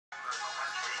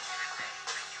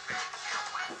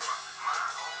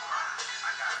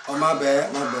Oh, my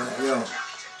bad, yo.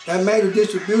 That major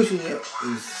distribution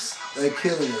is, they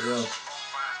killing it, yo.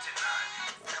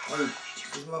 Hey,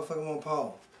 this motherfucker won't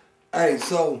pause. Hey,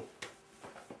 so,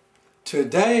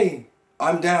 today,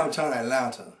 I'm downtown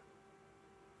Atlanta.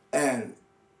 And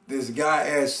this guy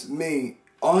asked me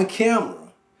on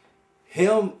camera,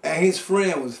 him and his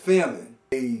friend was filming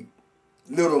a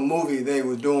little movie they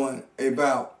were doing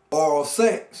about oral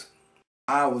sex.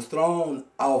 I was thrown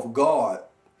off guard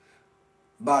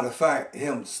by the fact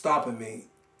him stopping me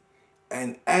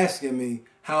and asking me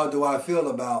how do I feel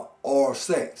about oral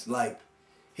sex. Like,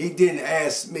 he didn't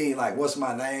ask me like what's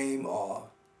my name or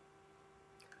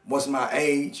what's my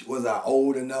age, was I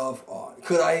old enough, or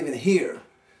could I even hear.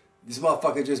 This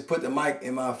motherfucker just put the mic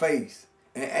in my face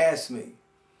and asked me.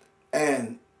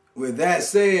 And with that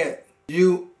said,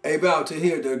 you about to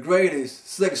hear the greatest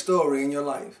sex story in your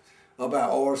life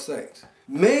about oral sex.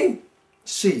 Me?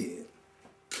 Shit.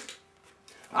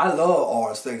 I love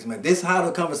oral sex, man. This is how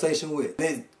the conversation went.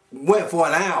 It went for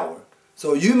an hour.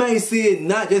 So you may see it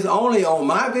not just only on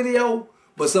my video,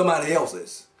 but somebody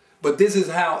else's. But this is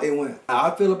how it went.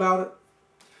 How I feel about it?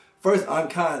 First, I'm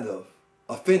kind of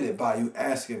offended by you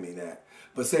asking me that.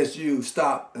 But since you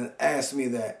stopped and asked me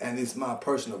that, and it's my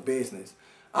personal business,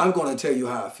 I'm going to tell you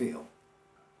how I feel.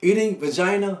 Eating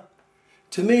vagina,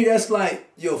 to me, that's like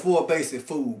your four basic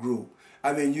food group.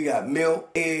 I mean, you got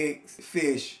milk, eggs,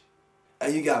 fish,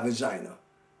 and you got vagina.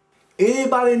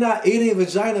 Anybody not eating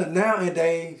vagina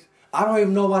nowadays, I don't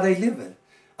even know why they living.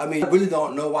 I mean, I really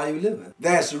don't know why you living.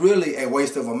 That's really a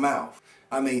waste of a mouth.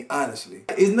 I mean, honestly.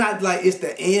 It's not like it's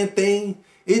the end thing.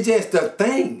 It's just the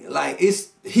thing. Like, it's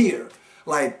here.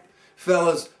 Like,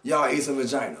 fellas, y'all eat some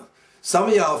vagina. Some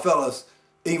of y'all fellas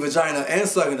eat vagina and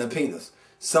sucking the penis.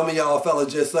 Some of y'all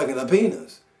fellas just sucking the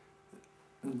penis.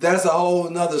 That's a whole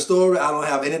nother story. I don't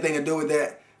have anything to do with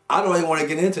that. I don't even want to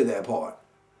get into that part.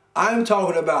 I'm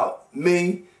talking about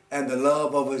me and the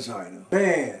love of vagina.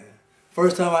 Man,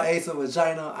 first time I ate some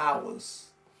vagina,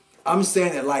 I'm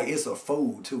saying it like it's a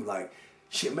food too. Like,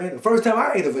 shit, man, the first time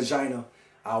I ate a vagina,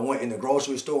 I went in the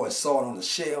grocery store and saw it on the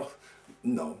shelf.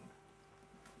 No,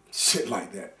 shit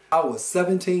like that. I was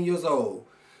 17 years old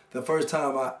the first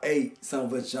time I ate some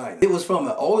vagina. It was from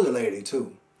an older lady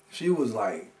too. She was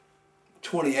like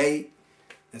 28,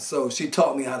 and so she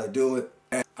taught me how to do it.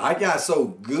 And I got so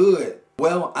good.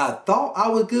 Well, I thought I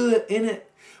was good in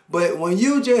it, but when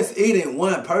you just eating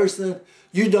one person,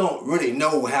 you don't really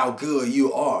know how good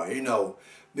you are, you know,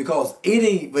 because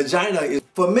eating vagina is,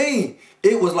 for me,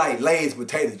 it was like Lay's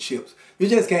potato chips. You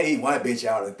just can't eat one bitch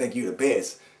out and think you the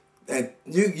best. And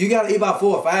you gotta eat about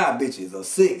 4 or 5 bitches or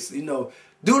 6, you know.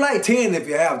 Do like 10 if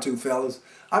you have to, fellas.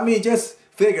 I mean, just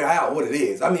figure out what it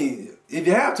is. I mean, if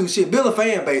you have to, shit, build a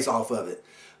fan base off of it.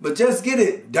 But just get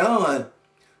it done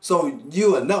so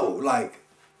you will know. Like,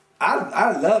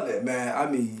 I love it, man. I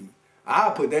mean,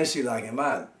 I put that shit like in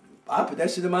my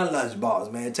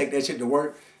lunchbox, man. Take that shit to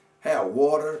work, have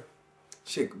water,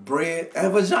 shit, bread,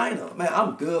 and vagina. Man,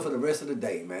 I'm good for the rest of the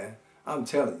day, man. I'm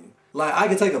telling you. Like, I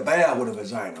can take a bath with a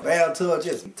vagina. Bathtub,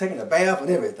 just taking a bath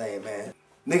and everything, man.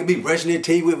 Nigga be brushing their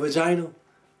teeth with vagina.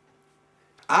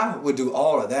 I would do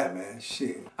all of that, man.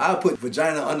 Shit. I would put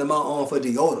vagina under my arm for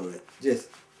deodorant. Just.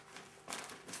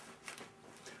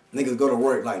 Niggas go to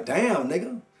work like, damn,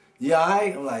 nigga. You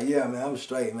alright? I'm like, yeah, man, I'm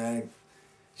straight, man.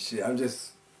 Shit, I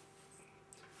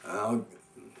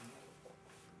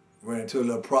ran into a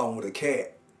little problem with a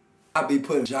cat. I be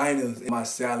putting vaginas in my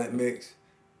salad mix.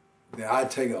 Then I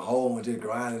take it whole and just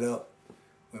grind it up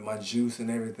with my juice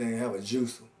and everything. Have a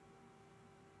juicer.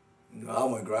 No, I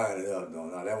wouldn't grind it up, though.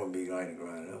 No, that wouldn't be grind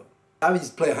it up. I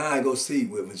just play hide and go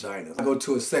seek with vaginas. I go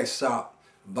to a sex shop,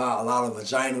 buy a lot of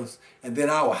vaginas, and then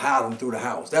I would hide them through the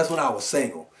house. That's when I was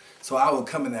single. So I would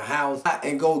come in the house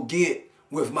and go get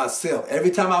with myself.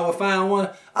 Every time I would find one,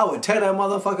 I would tear that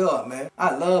motherfucker up, man.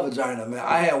 I love vagina, man.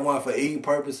 I had one for eating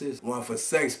purposes, one for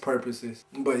sex purposes.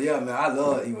 But yeah, man, I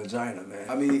love eating vagina, man.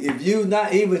 I mean, if you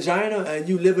not eating vagina and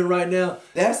you living right now,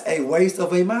 that's a waste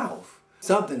of a mouth.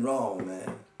 Something wrong,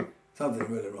 man. Something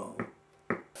really wrong.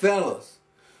 Fellas,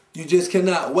 you just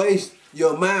cannot waste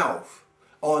your mouth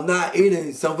on not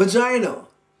eating some vagina.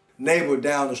 Neighbor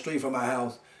down the street from my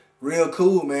house, real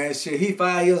cool, man. Shit, he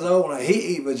 5 years old and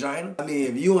he eat vagina. I mean,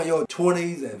 if you in your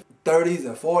 20s and 30s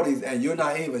and 40s and you're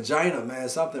not eating vagina, man,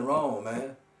 something wrong,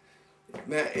 man.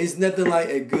 Man, it's nothing like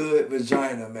a good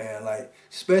vagina, man. Like,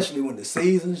 especially when the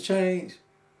seasons change.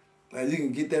 Like, you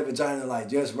can get that vagina, like,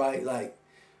 just right, like,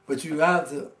 but you have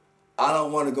to, I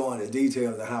don't want to go into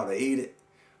details on how to eat it,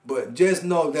 but just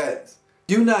know that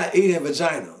you're not eating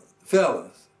vagina,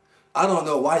 fellas. I don't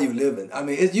know why you living. I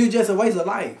mean, you just a waste of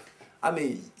life. I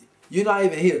mean, you're not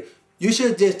even here. You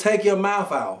should just take your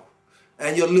mouth out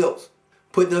and your lips,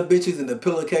 put them bitches in the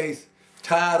pillowcase,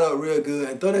 tie it up real good,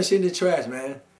 and throw that shit in the trash, man.